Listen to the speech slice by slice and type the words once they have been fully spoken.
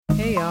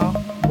Hey y'all,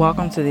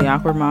 welcome to the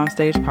Awkward Mom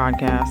Stage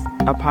podcast,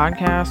 a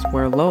podcast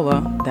where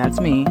Lola, that's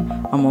me,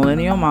 a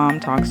millennial mom,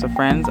 talks to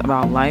friends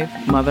about life,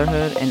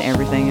 motherhood, and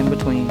everything in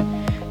between.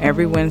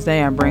 Every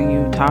Wednesday I bring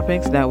you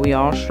topics that we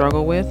all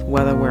struggle with,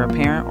 whether we're a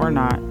parent or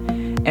not.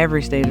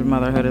 Every stage of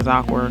motherhood is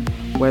awkward.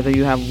 Whether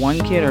you have one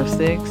kid or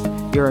six,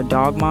 you're a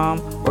dog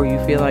mom, or you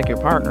feel like your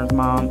partner's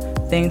mom,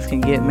 things can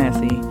get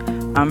messy.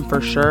 I'm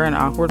for sure an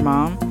awkward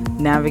mom,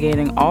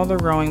 navigating all the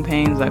growing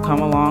pains that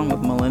come along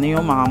with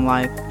millennial mom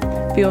life.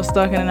 Feel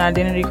stuck in an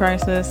identity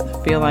crisis?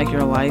 Feel like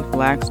your life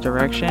lacks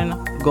direction?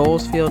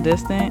 Goals feel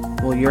distant?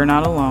 Well, you're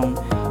not alone.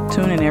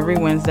 Tune in every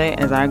Wednesday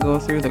as I go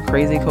through the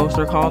crazy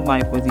coaster called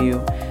life with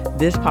you.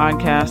 This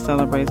podcast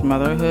celebrates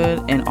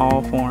motherhood in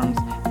all forms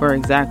for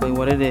exactly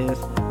what it is,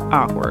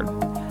 awkward.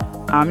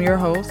 I'm your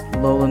host,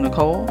 Lola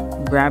Nicole.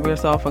 Grab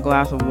yourself a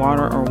glass of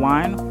water or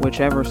wine,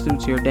 whichever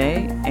suits your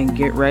day, and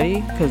get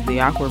ready because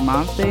the Awkward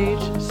Mom Stage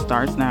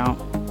starts now.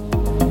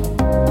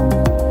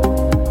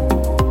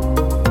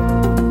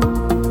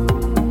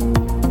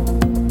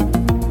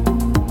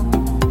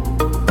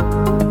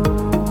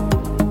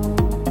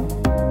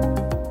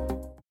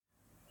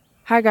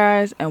 Hi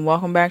guys, and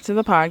welcome back to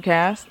the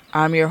podcast.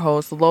 I'm your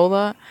host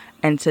Lola,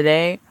 and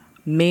today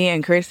me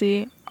and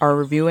Chrissy are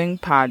reviewing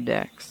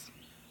Poddecks.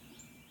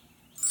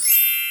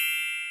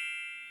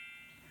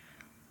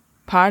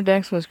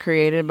 Poddecks was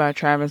created by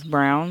Travis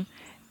Brown.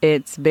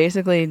 It's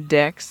basically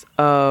decks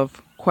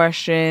of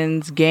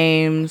questions,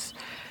 games,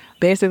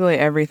 basically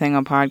everything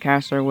a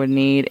podcaster would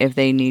need if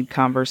they need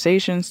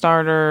conversation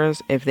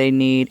starters, if they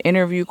need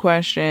interview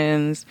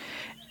questions,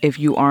 if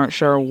you aren't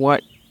sure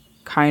what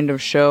kind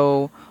of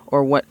show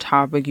or what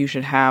topic you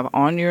should have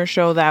on your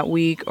show that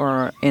week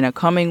or in a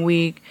coming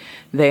week.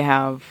 They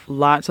have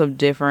lots of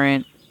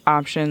different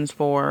options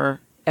for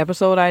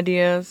episode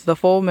ideas. The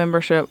full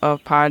membership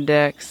of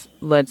Poddecks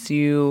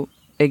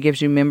it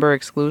gives you member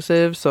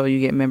exclusives, so you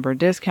get member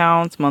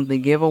discounts,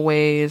 monthly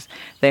giveaways.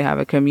 They have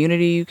a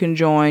community you can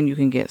join. You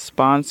can get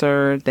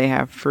sponsored. They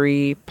have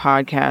free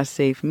podcast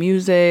safe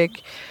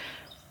music.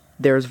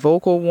 There's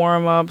vocal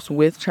warm-ups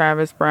with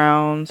Travis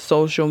Brown,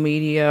 social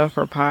media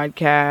for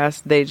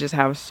podcasts. They just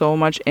have so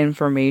much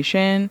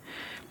information.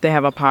 They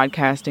have a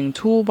podcasting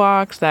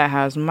toolbox that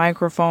has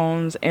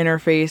microphones,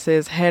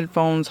 interfaces,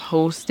 headphones,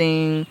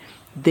 hosting,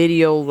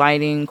 video,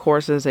 lighting,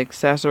 courses,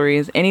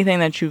 accessories, anything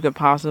that you could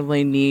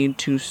possibly need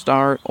to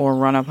start or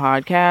run a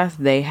podcast.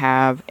 They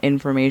have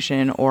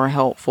information or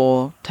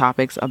helpful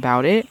topics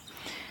about it.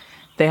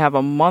 They have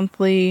a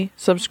monthly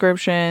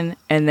subscription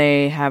and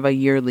they have a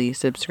yearly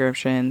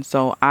subscription.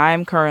 So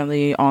I'm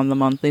currently on the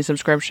monthly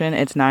subscription.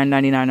 It's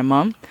 $9.99 a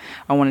month.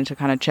 I wanted to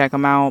kind of check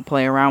them out,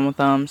 play around with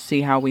them,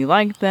 see how we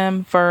like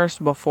them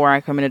first before I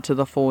committed to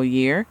the full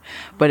year.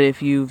 But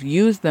if you've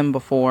used them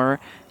before,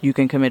 you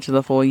can commit to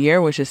the full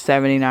year, which is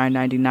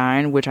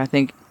 $79.99, which I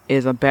think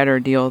is a better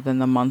deal than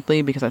the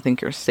monthly because I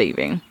think you're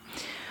saving.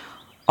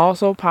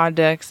 Also,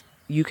 Poddecks,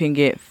 you can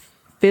get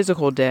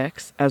physical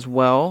decks as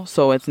well,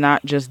 so it's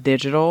not just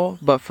digital.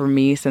 But for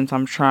me, since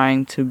I'm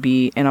trying to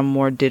be in a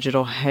more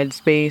digital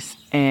headspace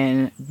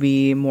and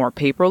be more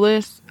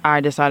paperless, I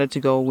decided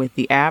to go with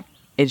the app.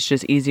 It's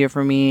just easier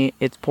for me.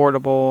 It's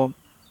portable,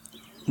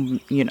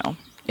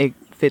 it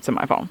fits in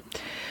my phone.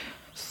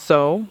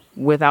 So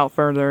without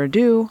further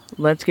ado,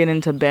 let's get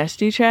into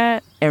Bestie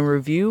chat and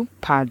review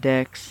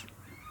Poddecks.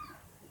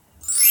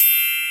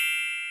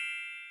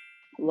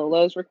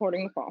 Lola's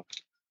recording the phone.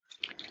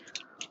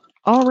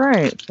 All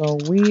right, so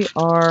we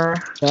are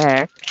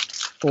back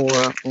for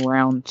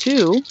round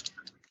 2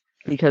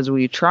 because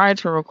we tried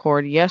to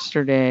record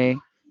yesterday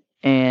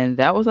and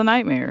that was a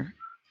nightmare.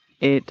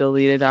 It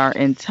deleted our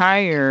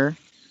entire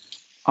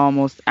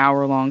almost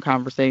hour-long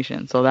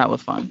conversation, so that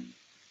was fun.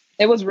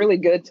 It was really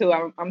good too.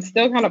 I'm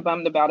still kind of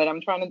bummed about it.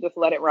 I'm trying to just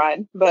let it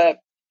ride, but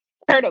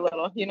it hurt a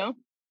little,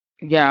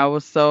 Yeah, I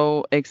was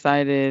so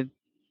excited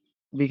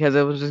because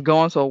it was just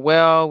going so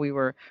well. We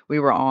were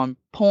on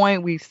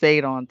point. We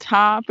stayed on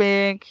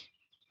topic.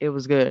 It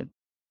was good.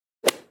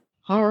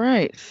 All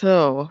right.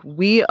 So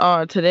we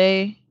are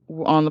today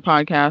on the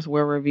podcast,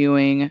 we're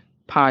reviewing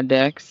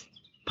Poddecks.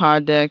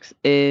 Poddecks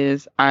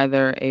is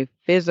either a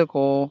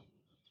physical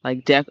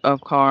like deck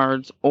of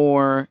cards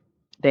or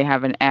they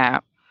have an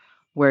app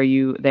where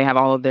they have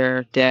all of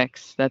their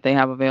decks that they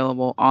have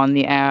available on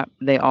the app.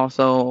 They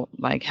also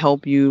like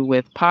help you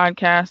with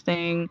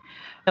podcasting.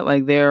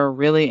 Like they're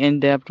really in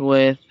depth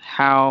with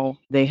how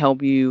they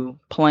help you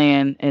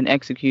plan and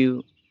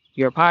execute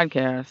your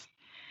podcast.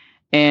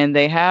 And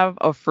they have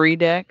a free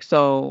deck.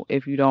 So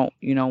if you don't,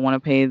 want to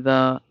pay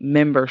the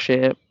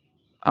membership,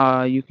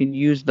 you can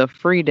use the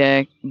free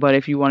deck. But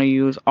if you want to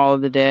use all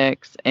of the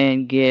decks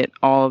and get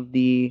all of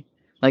the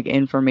like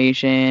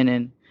information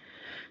and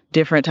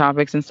different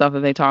topics and stuff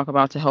that they talk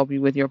about to help you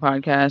with your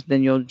podcast,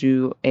 then you'll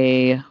do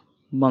a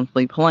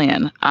monthly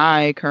plan.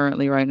 I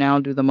currently right now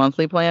do the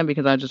monthly plan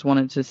because I just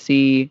wanted to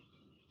see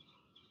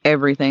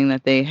everything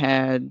that they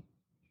had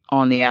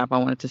on the app. I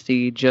wanted to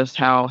see just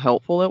how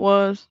helpful it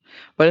was,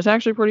 but it's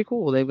actually pretty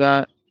cool. They've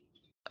got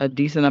a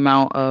decent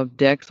amount of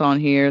decks on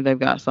here. They've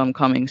got some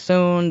coming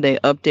soon. They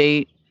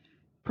update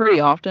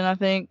pretty often, I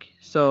think.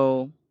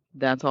 So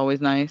that's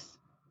always nice.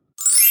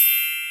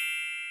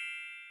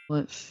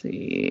 Let's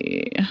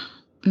see.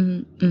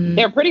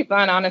 They're pretty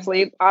fun,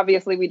 honestly.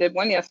 Obviously, we did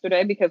one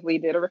yesterday because we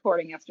did a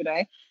recording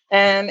yesterday,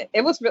 and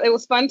it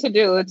was fun to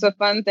do. It's a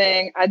fun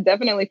thing. I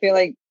definitely feel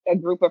like a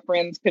group of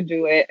friends could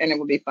do it, and it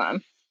would be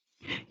fun.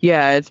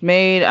 Yeah, it's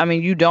made. I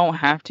mean, you don't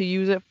have to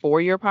use it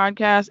for your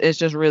podcast. It's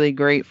just really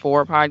great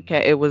for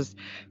podcast. It was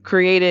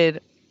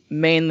created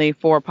mainly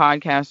for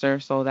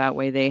podcasters, so that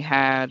way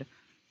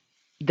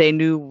they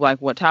knew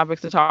like what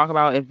topics to talk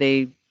about if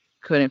they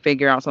couldn't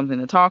figure out something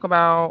to talk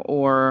about,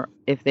 or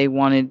if they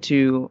wanted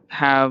to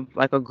have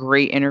like a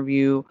great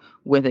interview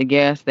with a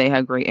guest. They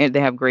have great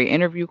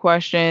interview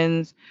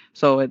questions.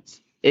 So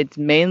it's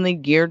mainly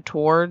geared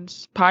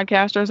towards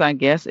podcasters, I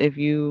guess. If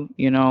you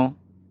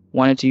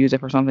wanted to use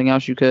it for something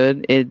else, you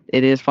could. It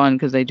is fun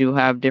because they do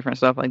have different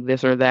stuff like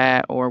this or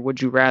that, or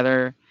would you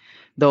rather,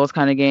 those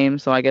kind of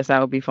games. So I guess that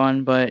would be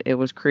fun, but it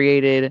was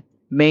created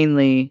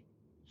mainly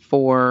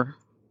for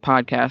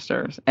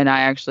podcasters. And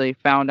I actually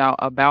found out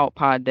about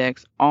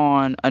Poddecks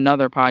on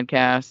another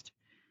podcast.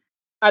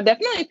 I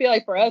definitely feel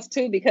like for us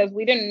too, because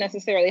we didn't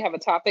necessarily have a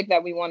topic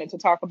that we wanted to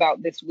talk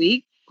about this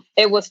week.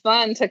 It was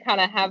fun to kind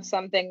of have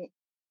something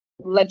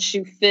let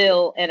you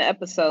fill an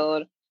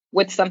episode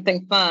with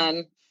something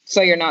fun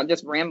so you're not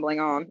just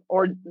rambling on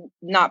or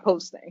not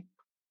posting.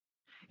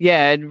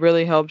 Yeah, it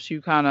really helps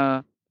you kind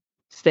of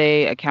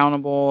stay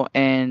accountable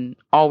and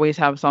always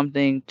have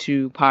something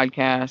to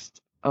podcast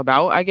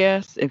about, I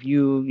guess. If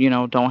you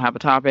don't have a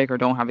topic or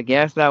don't have a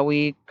guest that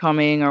week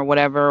coming or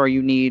whatever, or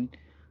you need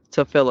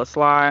to fill a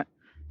slot,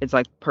 it's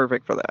like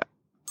perfect for that.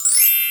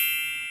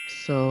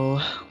 So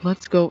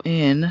let's go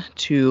in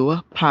to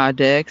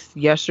Poddecks.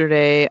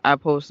 Yesterday, I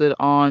posted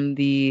on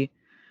the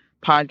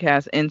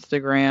podcast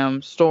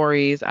Instagram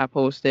stories, I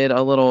posted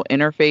a little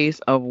interface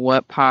of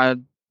what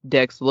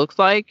Poddecks looks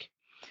like.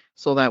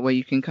 So that way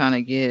you can kind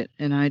of get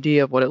an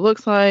idea of what it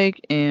looks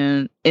like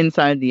and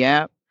inside the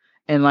app.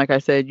 And like I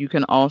said, you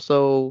can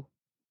also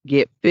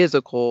get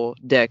physical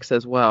decks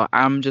as well.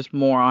 I'm just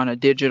more on a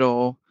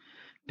digital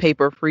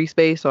paper free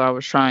space, so I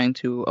was trying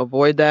to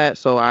avoid that.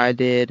 So I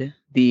did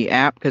the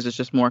app because it's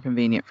just more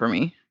convenient for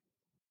me.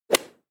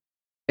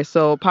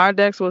 So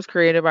Poddex was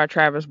created by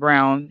Travis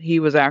Brown.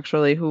 He was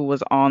actually who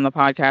was on the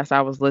podcast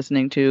I was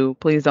listening to.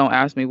 Please don't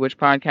ask me which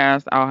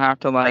podcast. I'll have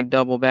to like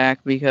double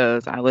back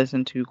because I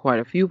listen to quite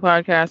a few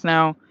podcasts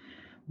now.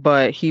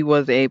 But he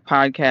was a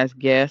podcast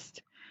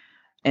guest,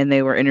 and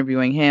they were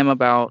interviewing him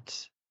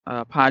about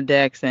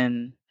Poddex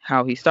and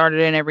how he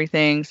started and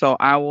everything. So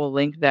I will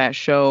link that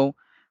show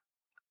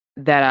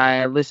that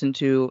I listened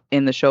to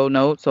in the show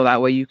notes, so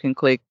that way you can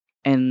click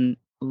and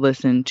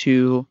listen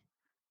to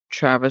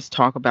Travis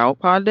talk about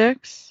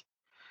Poddex.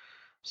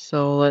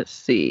 So let's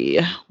see.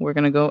 We're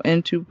gonna go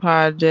into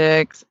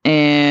projects,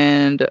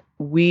 and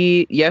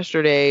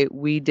yesterday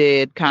we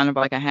did kind of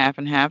like a half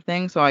and half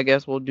thing. So I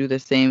guess we'll do the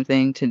same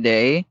thing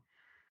today.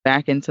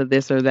 Back into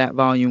This or That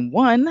Volume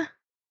 1.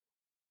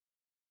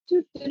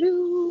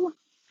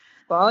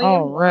 Volume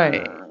All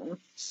right. 1.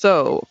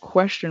 So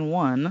question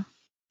 1: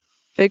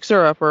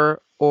 Fixer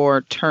Upper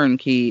or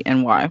Turnkey,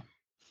 and why?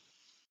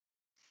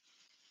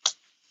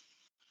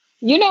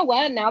 You know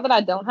what? Now that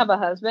I don't have a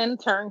husband,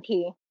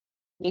 turnkey,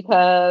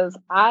 because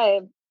I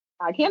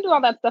can't do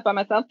all that stuff by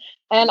myself.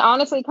 And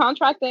honestly,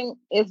 contracting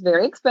is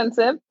very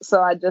expensive.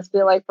 So I just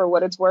feel like for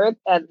what it's worth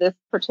at this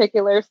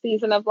particular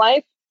season of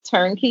life,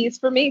 turnkeys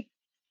for me.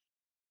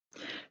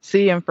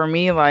 See, and for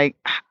me, like,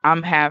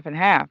 I'm half and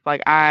half.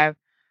 Like,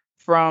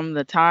 from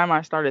the time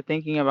I started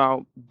thinking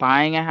about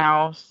buying a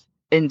house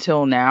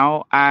until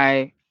now,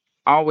 I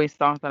always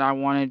thought that I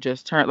wanted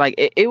just like,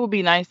 it would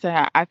be nice to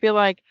have. I feel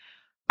like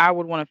I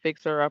would want to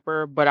fix her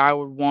upper, but I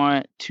would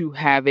want to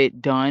have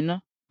it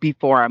done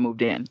before I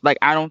moved in. Like,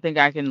 I don't think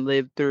I can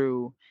live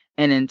through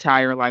an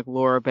entire like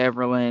Laura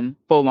Beverlin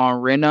full on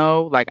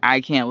reno. Like,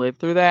 I can't live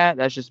through that.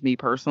 That's just me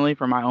personally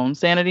for my own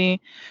sanity.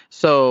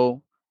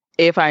 So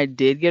if I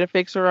did get a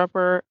fixer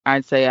upper,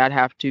 I'd say it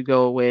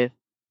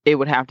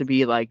would have to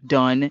be like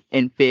done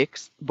and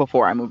fixed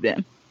before I moved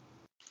in.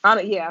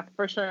 Yeah,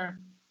 for sure.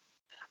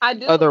 I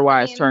do.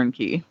 Otherwise,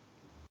 turnkey.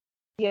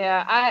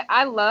 Yeah,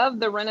 I love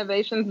the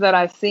renovations that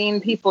I've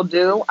seen people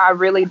do. I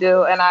really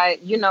do. And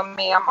you know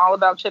me, I'm all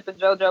about Chip and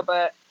JoJo,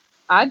 but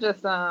I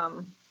just,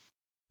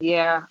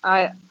 yeah,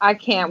 I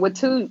can't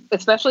with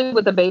especially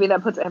with the baby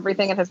that puts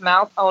everything in his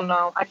mouth. Oh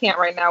no, I can't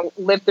right now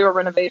live through a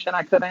renovation.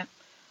 I couldn't.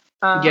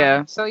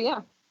 Yeah. So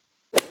yeah.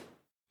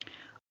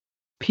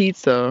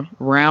 Pizza,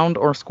 round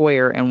or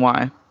square, and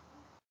why?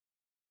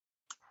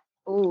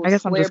 Ooh, I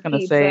guess I'm just going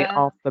to say pizza.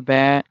 off the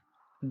bat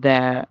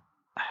that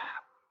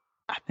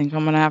I think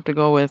I'm going to have to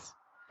go with,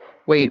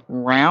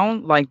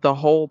 round, like the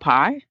whole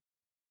pie?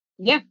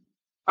 Yeah.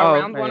 A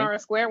round one Okay. or a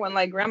square one,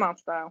 like grandma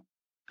style.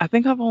 I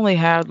think I've only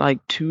had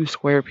like 2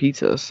 square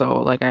pizzas,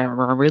 so like I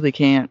really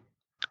can't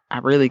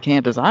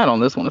decide on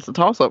this one. It's a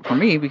toss up for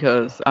me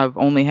because I've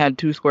only had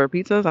 2 square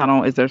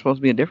pizzas. Is there supposed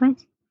to be a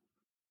difference?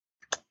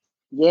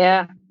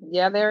 Yeah,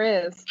 yeah,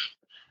 there is.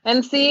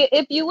 And see,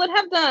 if you would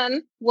have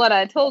done what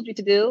I told you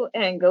to do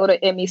and go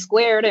to Emmy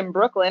Squared in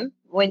Brooklyn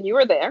when you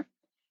were there,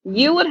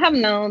 you would have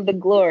known the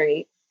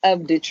glory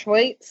of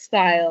Detroit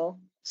style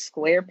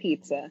square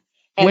pizza.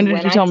 When And did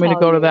when you I tell me to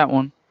tell go to you, that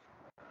one?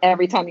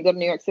 every time you go to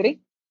New York City,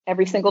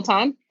 every single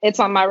time, it's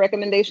on my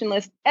recommendation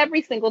list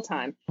every single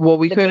time. Well,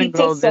 we The couldn't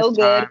go pizza's this so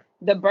good, time,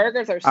 the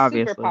burgers are super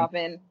obviously.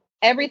 popping,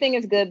 everything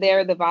is good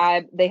there, the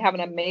vibe, they have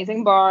an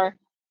amazing bar.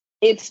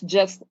 It's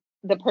just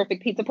the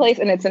perfect pizza place,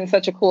 and it's in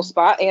such a cool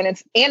spot, and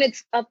it's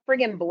a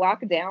friggin'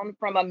 block down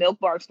from a Milk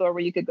Bar store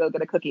where you could go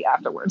get a cookie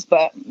afterwards,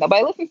 but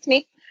nobody listens to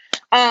me.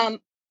 I'm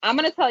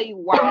gonna tell you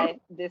why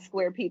this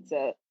square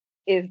pizza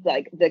is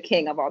like the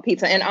king of all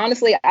pizza, and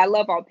honestly I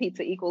love all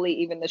pizza equally,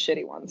 even the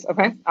shitty ones.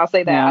 Okay, I'll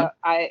say Yeah.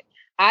 that.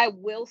 I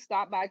will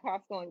stop by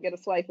Costco and get a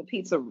slice of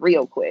pizza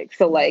real quick,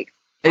 so like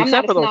I'm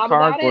not Except a for those snob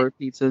about it. cardboard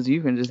pizzas,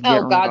 you can just get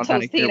Oh right God, on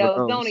out of here with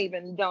Tostitos. Don't those.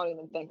 even don't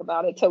even think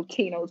about it.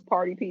 Totino's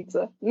party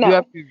pizza. You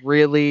have No. to be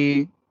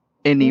really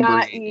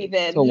Not inebriated to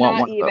even, want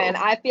not one of even.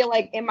 those. I feel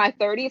like in my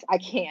 30s, I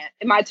can't.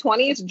 In my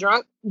 20s,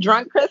 drunk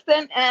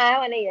Kristen, I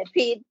want to eat a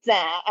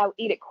pizza. I'll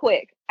eat it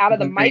quick out of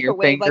the Through your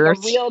microwave, like a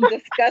fingers. real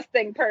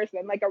disgusting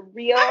person, like a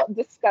real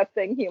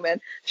disgusting human,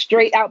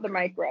 straight out the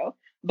micro.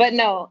 But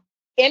no,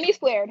 Emmy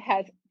Squared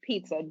has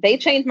pizza. They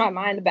changed my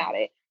mind about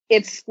it.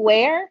 It's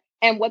square,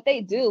 and what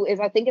they do is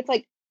I think it's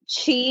like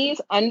cheese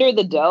under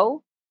the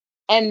dough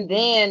and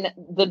then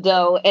the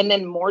dough and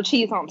then more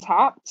cheese on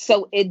top.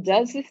 So it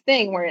does this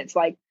thing where it's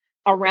like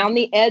around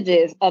the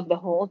edges of the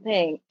whole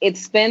thing. It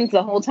spends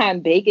the whole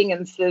time baking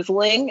and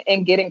sizzling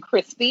and getting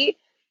crispy.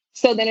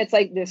 So then it's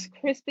like this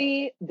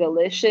crispy,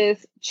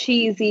 delicious,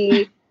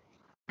 cheesy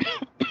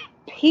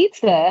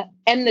pizza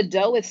and the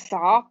dough is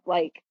soft.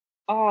 Like,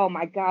 oh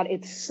my God,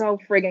 it's so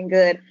friggin'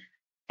 good.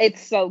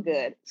 It's so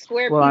good.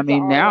 Square Well, I pizza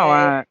mean, all the now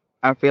way.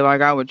 I feel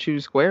like I would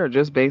choose square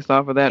just based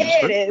off of that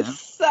It is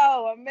description.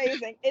 so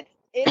amazing. It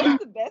is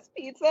the best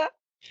pizza.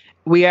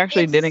 We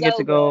actually It's didn't get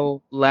to so good.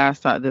 go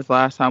last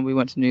time we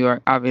went to New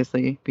York,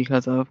 obviously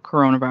because of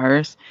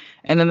coronavirus.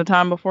 And then the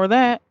time before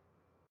that,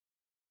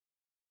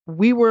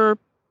 we were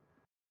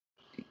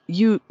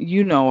you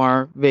know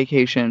our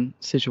vacation Oh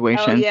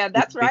situation. yeah, We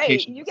that's right.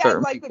 vacation You with guys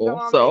certain like to go people.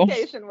 on So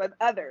vacation with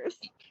others.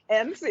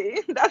 And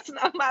see, that's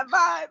not my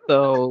vibe.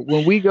 so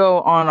when we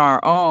go on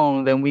our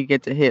own, then we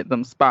get to hit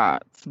them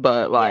spots.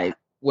 But Yeah. like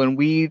when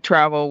we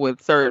travel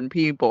with certain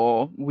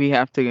people, we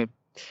have to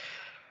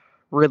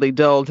really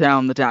dull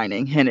down the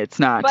dining and it's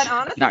But not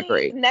honestly,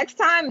 great. next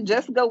time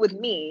just go with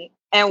me.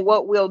 And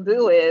what we'll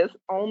do is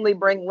only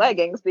bring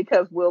leggings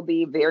because we'll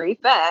be very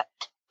fat.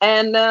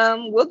 And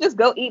we'll just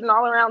go eating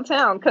all around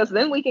town because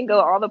then we can go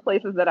all the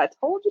places that I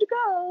told you to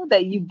go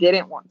that you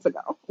didn't want to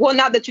go. Well,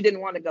 not that you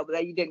didn't want to go, but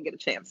that you didn't get a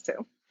chance to.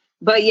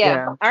 But yeah,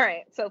 Yeah. all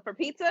right. So for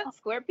pizza,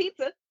 square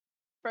pizza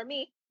for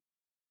me.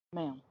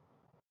 Ma'am.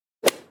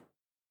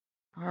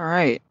 All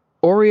right.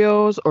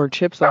 Oreos or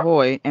Chips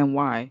Ahoy and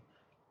why?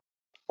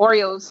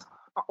 Oreos,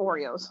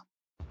 Oreos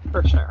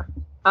for sure.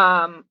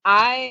 Um,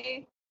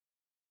 I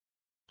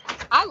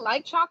I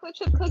like chocolate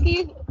chip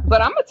cookies,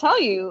 but I'm gonna tell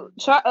you,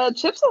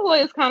 Chips Ahoy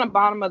is kind of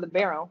bottom of the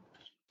barrel.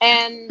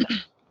 And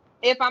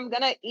if I'm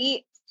gonna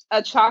eat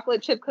a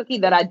chocolate chip cookie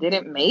that I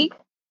didn't make,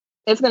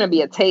 it's gonna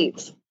be a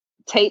Tate's.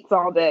 Tate's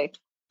all day.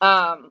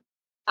 Um,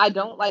 I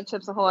don't like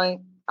Chips Ahoy.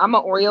 I'm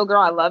an Oreo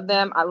girl. I love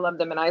them. I love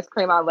them in ice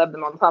cream. I love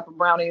them on top of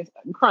brownies.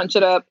 Crunch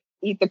it up,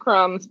 eat the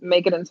crumbs,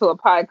 make it into a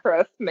pie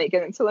crust, make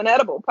it into an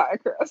edible pie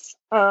crust.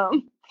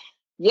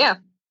 Yeah,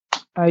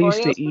 I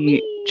used Oreos to for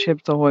eat me.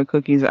 Chips Ahoy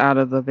cookies out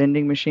of the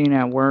vending machine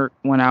at work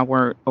when I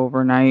worked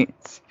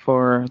overnights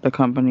for the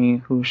company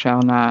who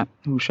shall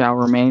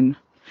remain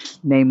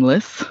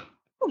nameless.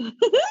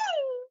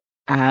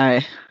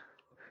 I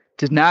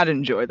did not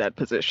enjoy that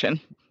position,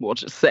 we'll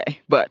just say.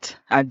 But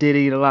I did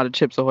eat a lot of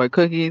Chips Ahoy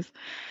cookies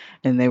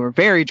and they were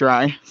very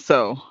dry.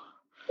 So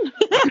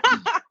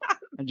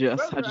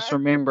So I just dry.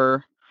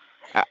 remember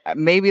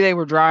maybe they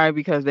were dry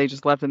because they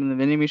just left them in the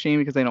vending machine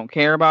because they don't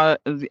care about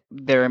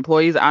their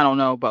employees. I don't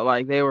know, but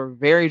like they were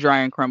very dry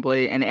and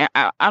crumbly, and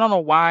I don't know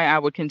why I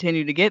would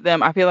continue to get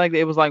them. I feel like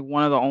it was like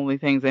one of the only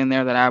things in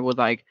there that I would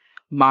like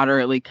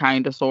moderately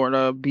kind of sort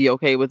of be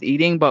okay with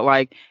eating, but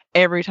like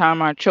every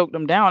time I choked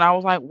them down, I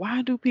was like,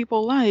 why do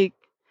people like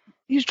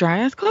these dry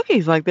ass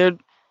cookies? Like they're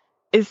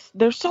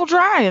so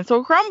dry and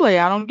so crumbly.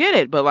 I don't get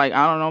it, but like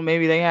I don't know,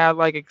 maybe they had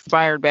like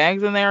expired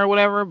bags in there or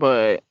whatever,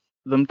 but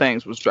them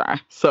things was dry.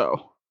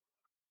 So.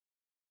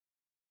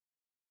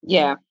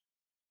 Yeah,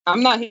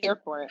 I'm not here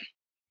for it.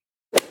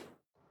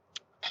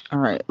 All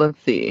right, let's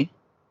see.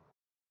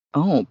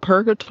 Oh,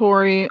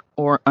 purgatory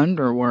or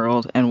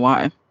underworld and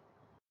why?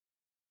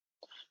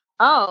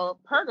 Oh,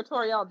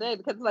 purgatory all day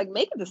because like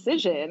make a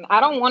decision. I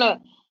don't want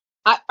to.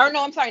 Or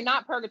no, I'm sorry,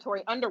 not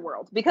purgatory,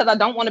 underworld because I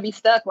don't want to be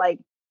stuck like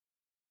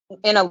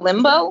in a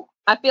limbo.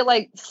 I feel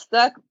like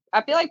stuck.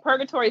 I feel like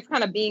purgatory is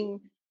kind of being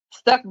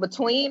stuck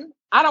between.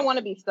 I don't want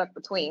to be stuck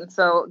between.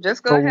 So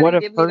just go But ahead what and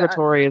if give me the.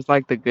 purgatory is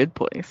like the good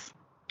place?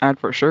 I'd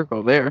for sure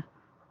go there.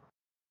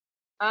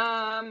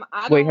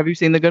 I Wait, have don't. you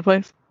seen the good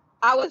place?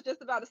 I was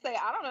just about to say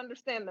I don't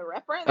understand the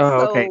reference,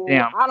 Oh, okay, so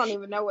damn. I don't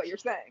even know what you're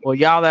saying. Well,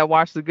 y'all that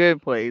watch The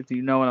Good Place,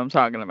 you know what I'm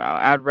talking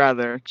about. I'd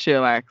rather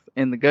chillax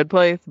in The Good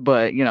Place,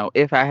 but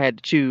if I had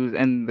to choose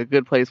and The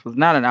Good Place was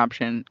not an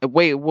option,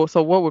 wait, well,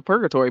 so what would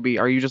purgatory be?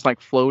 Are you just like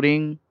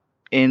floating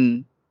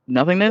in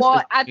nothingness? Is Well,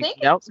 it I like think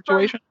a doubt from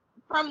situation?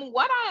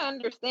 what I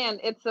understand,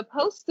 it's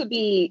supposed to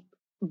be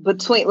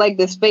between like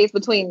the space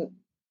between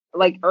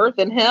like earth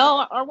and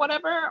hell or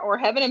whatever, or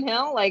heaven and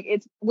hell. Like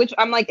it's which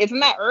I'm like, isn't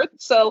that earth?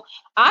 So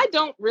I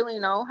don't really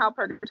know how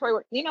purgatory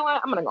works. You know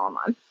what? I'm gonna go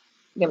online.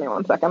 Give me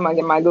one second. I'm gonna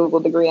get my Google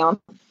degree on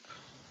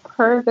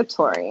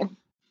purgatory.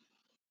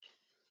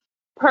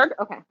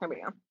 Okay, here we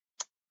go.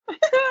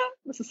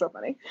 This is so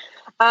funny.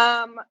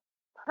 Um,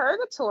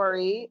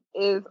 Purgatory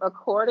is,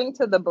 according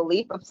to the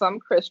belief of some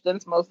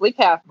Christians, mostly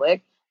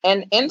Catholic,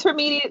 an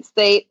intermediate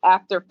state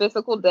after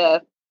physical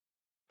death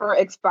for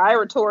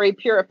expiratory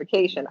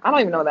purification. I don't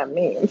even know what that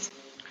means.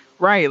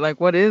 Right, like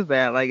what is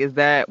that? Like, is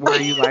that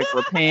where you like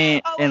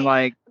repent Oh and wait,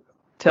 like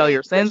tell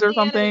your sins or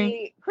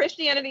something?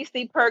 Christianity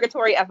see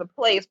purgatory as a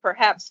place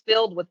perhaps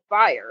filled with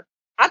fire.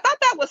 I thought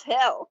that was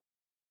hell.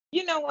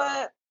 You know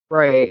what?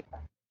 Right.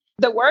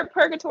 The word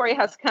purgatory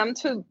has come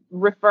to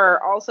refer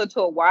also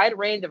to a wide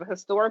range of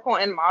historical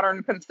and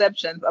modern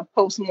conceptions of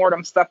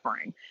post-mortem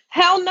suffering.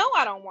 Hell no,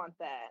 I don't want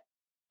that.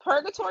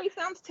 Purgatory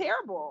sounds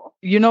terrible.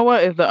 You know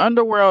what? If the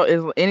underworld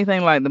is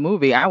anything like the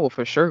movie, I will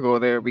for sure go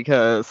there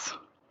because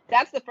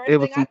That's the first it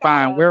was thing I some thought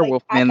fine of. Like,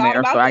 werewolf I men thought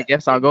there, so about I that.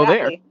 guess I'll go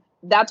there. Exactly.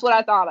 That's what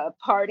I thought of.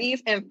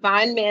 Parties and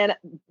fine men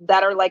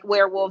that are like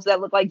werewolves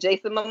that look like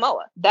Jason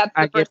Momoa. That's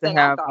I the get first to thing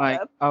I have thought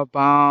like of. a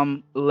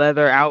bomb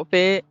leather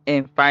outfit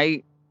and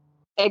fight.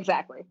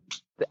 Exactly.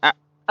 I,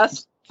 A,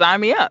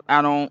 Sign me up.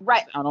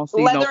 right. I don't see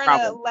no Leather and a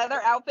problem.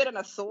 leather outfit and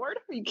a sword?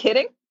 Are you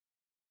kidding?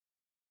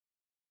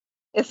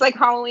 It's like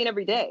Halloween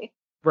every day.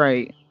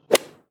 Right.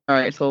 All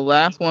right. So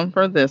last one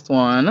for this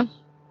one.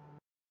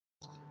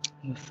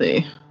 Let's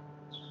see.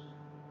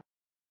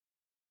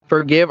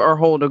 Forgive or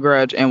hold a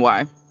grudge and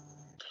why?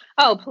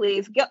 Oh,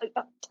 please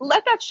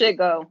let that shit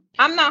go.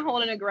 I'm not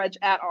holding a grudge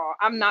at all.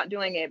 I'm not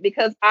doing it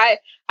because I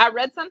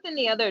read something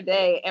the other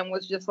day and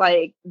was just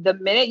like, the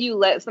minute you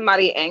let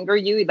somebody anger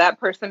you, that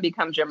person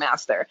becomes your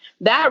master.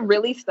 That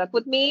really stuck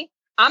with me.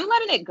 I'm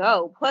letting it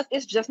go. Plus,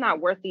 it's just not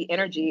worth the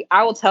energy.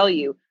 I will tell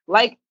you,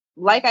 like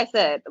I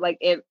said, like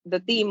the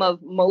theme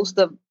of most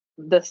of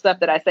the stuff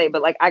that I say,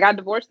 but like I got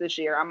divorced this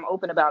year. I'm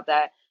open about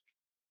that.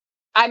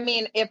 I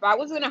mean, if I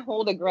was going to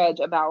hold a grudge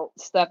about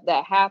stuff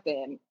that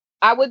happened,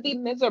 I would be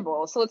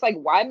miserable. So it's like,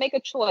 why make a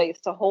choice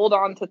to hold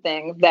on to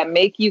things that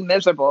make you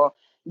miserable?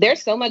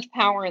 There's so much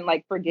power in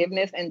like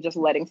forgiveness and just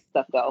letting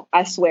stuff go.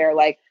 I swear,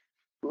 like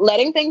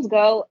letting things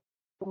go,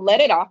 let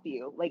it off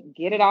you, like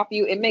get it off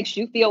you. It makes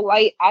you feel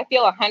light. I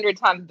feel 100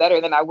 times better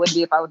than I would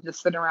be if I was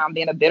just sitting around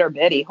being a bitter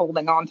Betty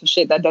holding on to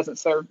shit that doesn't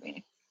serve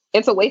me.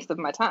 It's a waste of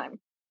my time.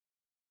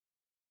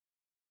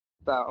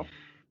 So,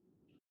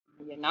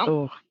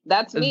 Oh,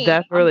 that's me.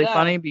 that's I'm really done.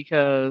 funny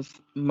because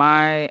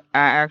I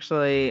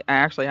actually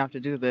have to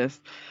do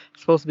this.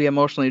 It's supposed to be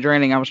emotionally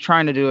draining. I was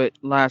trying to do it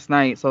last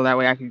night so that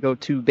way I could go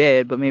to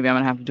bed, but maybe I'm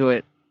gonna have to do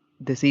it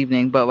this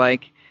evening. But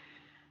like,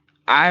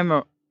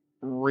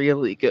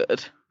 really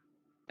good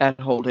at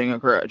holding a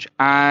grudge.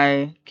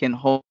 I can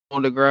hold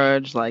a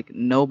grudge like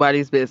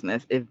nobody's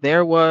business. If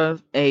there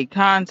was a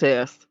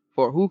contest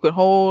for who could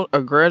hold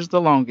a grudge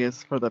the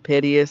longest for the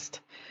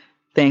pettiest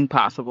thing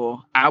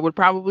possible, I would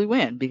probably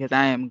win because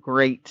I am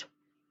great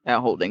at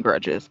holding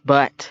grudges.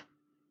 But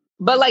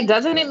But like,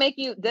 doesn't it make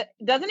you?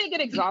 Doesn't it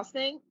get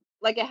exhausting?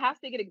 Like, it has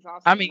to get I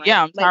exhausting, mean, yeah,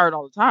 right? I'm Like, tired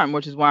all the time,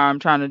 which is why I'm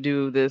trying to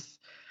do this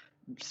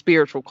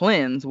spiritual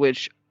cleanse,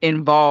 which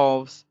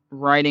involves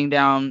writing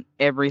down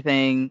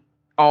everything,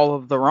 all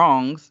of the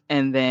wrongs,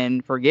 and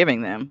then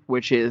forgiving them,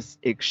 which is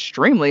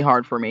extremely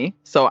hard for me.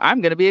 So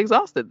I'm going to be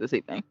exhausted this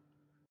evening.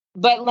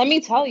 but let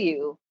me tell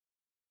you,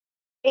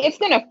 it's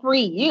gonna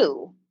free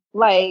you.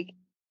 Like,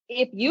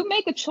 if you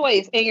make a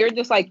choice and you're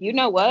just like, you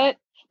know what?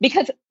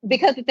 Because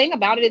the thing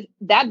about it is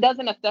that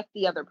doesn't affect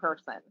the other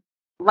person.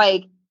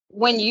 Like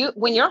when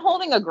you're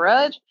holding a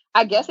grudge,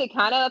 I guess it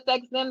kind of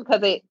affects them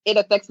because it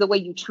affects the way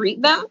you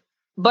treat them.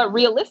 But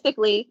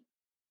realistically,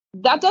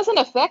 that doesn't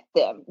affect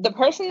them. The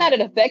person that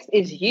it affects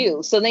is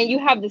you. So then you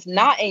have this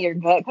knot in your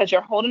gut because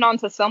you're holding on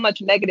to so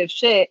much negative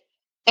shit.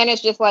 And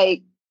it's just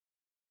like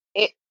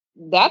it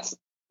that's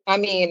I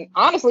mean,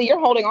 honestly, you're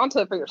holding on to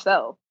it for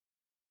yourself.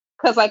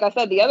 Because like I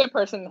said, the other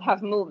person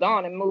has moved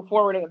on and moved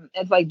forward and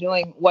it's like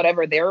doing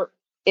whatever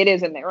it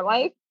is in their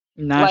life.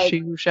 Not Like, she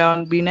who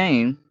shall be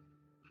named.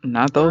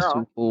 Not those two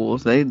girl.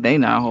 fools. They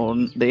not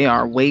holding. They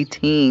are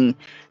waiting,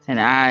 and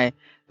I.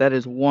 That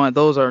is one.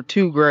 Those are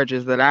two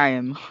grudges that I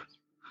am.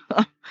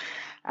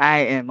 I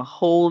am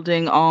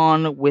holding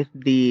on with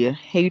the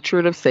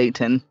hatred of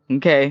Satan.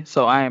 Okay,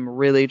 so I am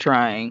really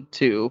trying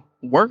to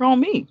work on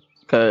me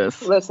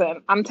because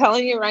Listen, I'm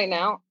telling you right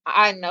now,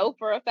 I know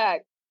for a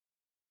fact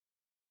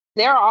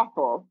they're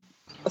awful.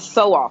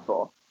 So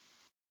awful.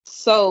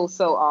 So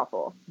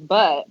awful.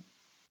 But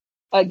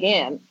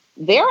again,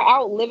 they're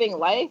out living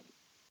life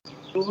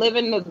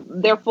living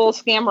their full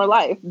scammer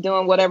life,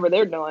 doing whatever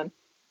they're doing.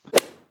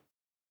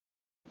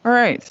 All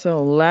right,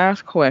 so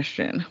last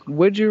question.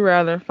 Would you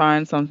rather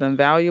find something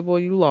valuable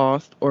you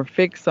lost or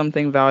fix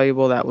something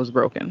valuable that was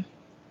broken?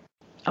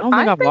 I don't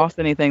think I I've think lost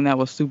anything that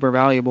was super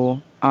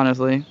valuable,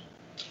 honestly.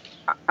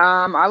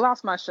 I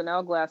lost my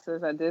Chanel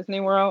glasses at Disney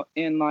World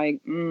in like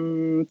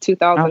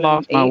I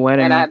lost my 2008,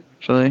 wedding and ring,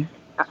 actually.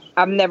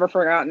 I've never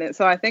forgotten it.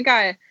 So I think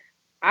I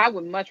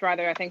would much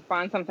rather, I think,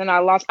 find something I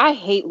lost. I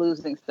hate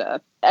losing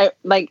stuff.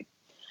 Like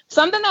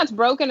something that's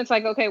broken, it's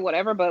like, okay,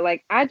 whatever. But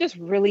like, I just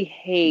really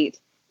hate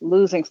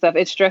losing stuff.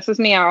 It stresses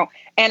me out.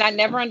 And I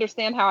never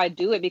understand how I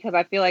do it because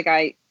I feel like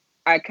I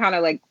kind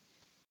of like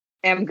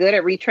am good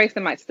at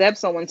retracing my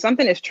steps. So when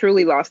something is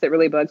truly lost, it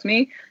really bugs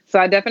me. So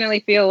I definitely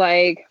feel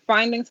like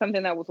finding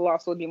something that was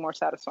lost would be more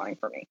satisfying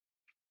for me.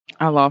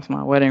 I lost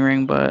my wedding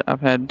ring, but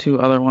I've had 2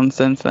 other ones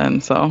since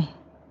then, so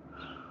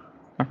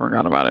I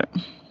forgot about it.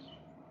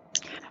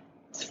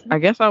 I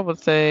guess I would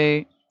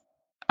say,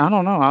 I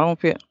don't know. I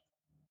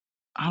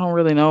don't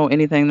really know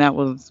anything that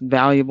was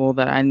valuable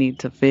that I need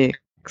to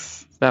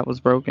fix that was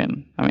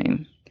broken. I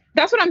mean,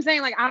 That's what I'm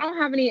saying. Like, I don't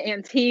have any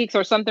antiques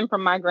or something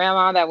from my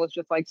grandma that was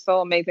just like so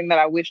amazing that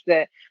I wish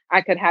that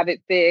I could have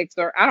it fixed,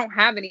 or I don't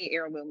have any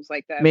heirlooms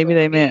like that. maybe So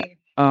they for meant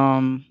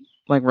me,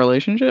 like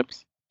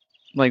relationships,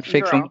 like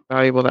fix something girl,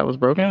 valuable that was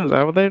broken. Is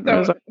that what they? Is so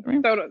that what they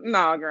mean?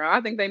 no, girl,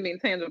 I think they mean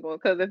tangible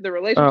because if the Oh,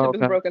 relationship is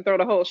okay. broken, throw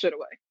the whole shit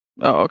away.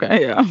 Oh,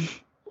 okay. Yeah.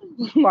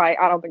 Like,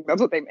 I don't think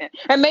that's what they meant.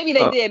 And maybe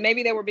they Oh, did.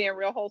 Maybe they were being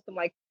real wholesome,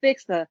 like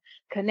fix the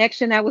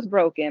connection that was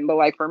broken. But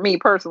like for me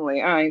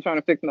personally, I ain't trying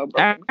to fix no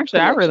broken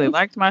actually, I really connections.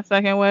 liked my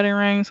second wedding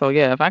ring, so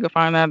yeah, if I could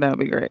find that, that'd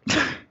be great.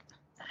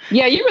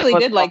 Yeah, you It really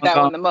was did like long that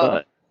gone, one the most.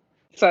 but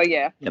So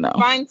yeah, you know.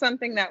 find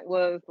something that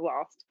was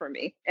lost for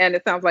me, and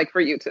it sounds like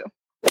for you too.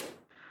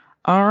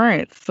 All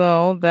right,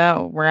 so that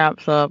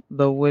wraps up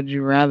the Would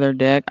You Rather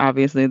deck.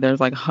 Obviously, there's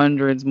like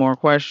hundreds more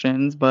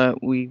questions,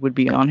 but we would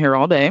be on here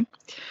all day.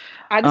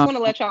 I just Um, want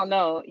to let y'all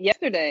know.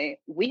 Yesterday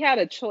we had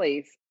a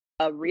choice,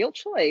 a real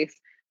choice,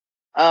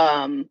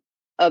 um,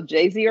 of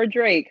Jay-Z or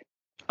Drake,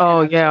 and oh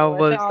I just yeah, want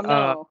to it let was y'all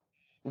know.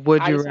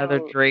 Would I you just rather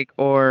want Drake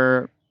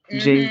or to.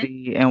 Jay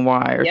Z and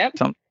why or Yep.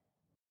 something?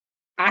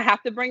 I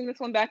have to bring this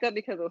one back up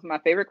because it was my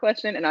favorite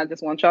question, and I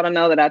just want y'all to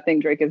know that I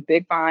think Drake is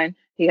big fine.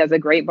 He has a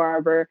great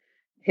barber.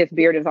 His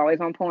beard is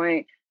always on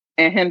point,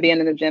 and him being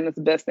in the gym is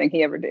the best thing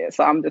he ever did.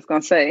 So I'm just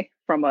gonna say,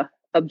 from a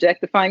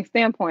objectifying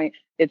standpoint,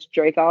 it's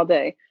Drake all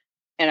day,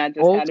 and I just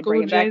Old had to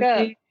bring school it back Jay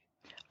up. Z.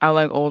 I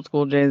like old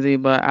school Jay Z,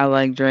 but I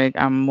like Drake.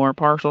 I'm more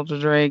partial to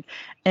Drake.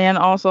 And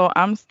also,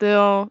 I'm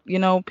still,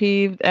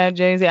 peeved at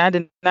Jay Z. I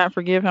did not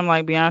forgive him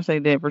like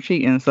Beyonce did for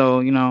cheating. So,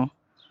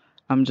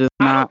 I'm just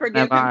I don't not on that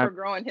forgive him vibe. for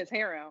growing his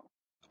hair out.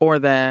 Or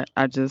that.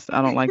 I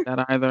don't like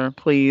that either.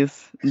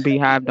 Please,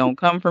 Beehive, don't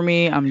come for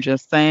me. I'm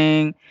just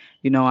saying,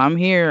 I'm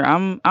here.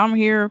 I'm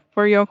here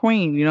for your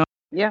queen,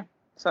 Yeah.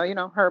 So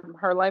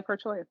her life, her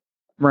choice.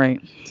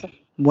 Right. So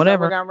we're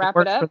Whatever. gonna It wrap it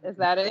works for up. me. Is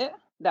that it?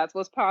 That's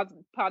what's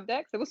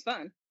Poddecks. It was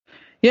fun.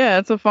 Yeah,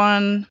 it's a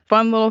fun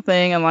little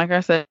thing. And like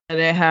I said,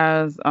 it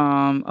has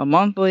a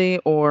monthly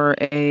or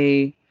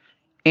a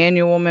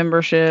annual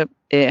membership.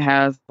 It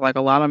has like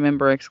a lot of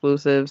member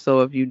exclusives.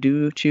 So if you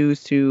do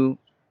choose to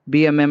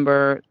be a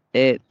member,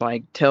 it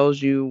like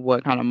tells you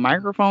what kind of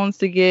microphones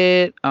to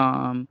get,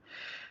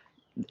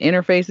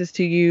 interfaces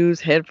to use,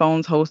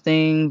 headphones,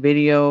 hosting,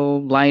 video,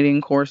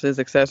 lighting, courses,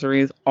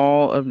 accessories,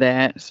 all of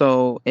that.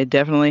 So it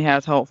definitely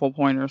has helpful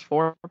pointers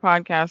for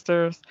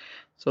podcasters.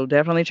 So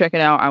definitely check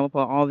it out. I will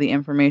put all the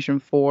information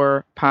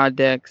for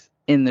Poddecks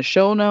in the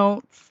show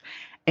notes.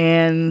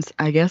 And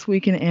I guess we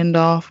can end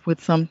off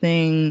with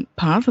something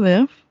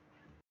positive.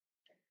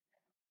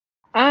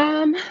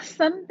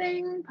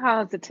 Something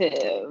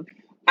positive.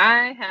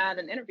 I had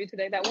an interview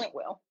today that went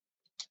well.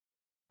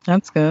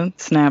 That's good.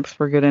 Snaps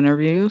for good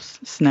interviews.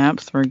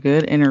 Snaps for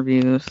good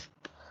interviews.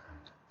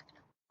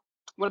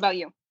 What about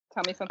you?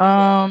 Tell me something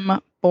good.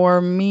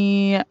 For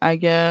me, I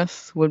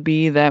guess would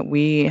be that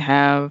we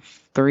have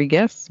 3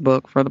 guests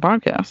booked for the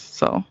podcast.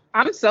 So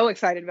I'm so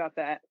excited about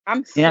that.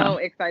 I'm yeah. so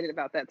excited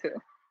about that too.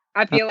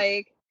 I feel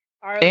like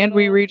our And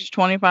we little reached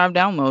 25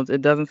 downloads.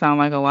 It doesn't sound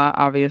like a lot,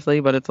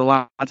 obviously, but it's a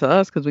lot to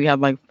us because we had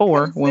like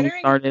 4 when we considering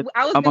started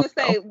I was a gonna month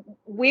ago. say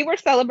we were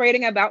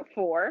celebrating about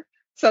 4.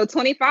 So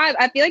 25,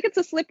 I feel like it's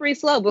a slippery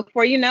slope.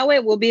 Before you know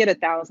it, we'll be at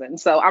 1,000.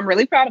 So I'm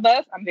really proud of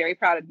us. I'm very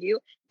proud of you.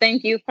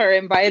 Thank you for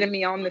inviting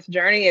me on this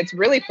journey. It's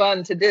really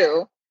fun to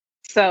do.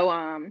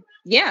 So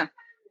yeah.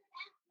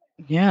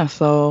 Yeah,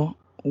 so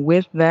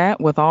with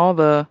that, with all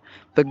the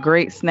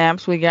great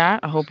snaps we got,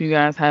 I hope you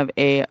guys have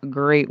a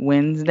great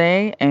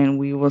Wednesday and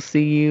we will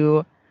see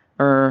you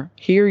or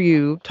hear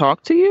you,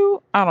 talk to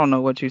you. I don't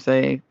know what you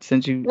say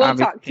since you We'll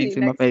obviously talk to can't you see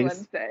my next face.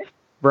 Wednesday.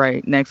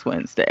 Right, next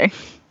Wednesday.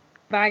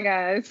 Bye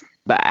guys.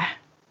 Bye.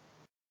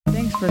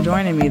 Thanks for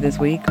joining me this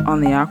week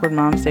on the Awkward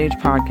Mom Stage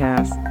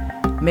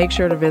podcast. Make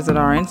sure to visit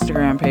our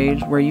Instagram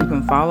page where you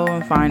can follow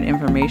and find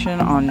information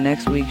on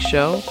next week's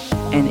show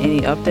and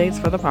any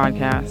updates for the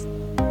podcast.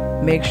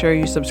 Make sure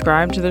you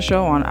subscribe to the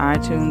show on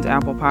iTunes,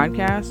 Apple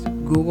Podcasts,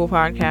 Google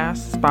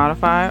Podcasts,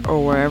 Spotify,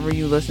 or wherever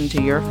you listen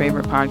to your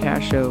favorite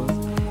podcast shows.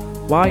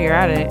 While you're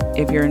at it,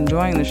 if you're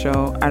enjoying the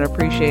show, I'd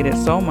appreciate it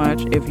so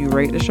much if you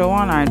rate the show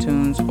on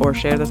iTunes or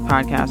share this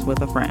podcast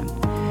with a friend.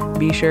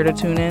 Be sure to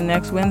tune in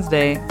next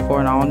Wednesday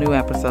for an all-new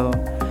episode.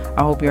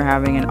 I hope you're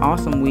having an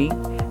awesome week.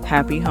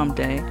 Happy Hump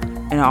Day.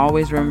 And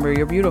always remember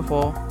you're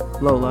beautiful.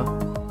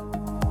 Lola.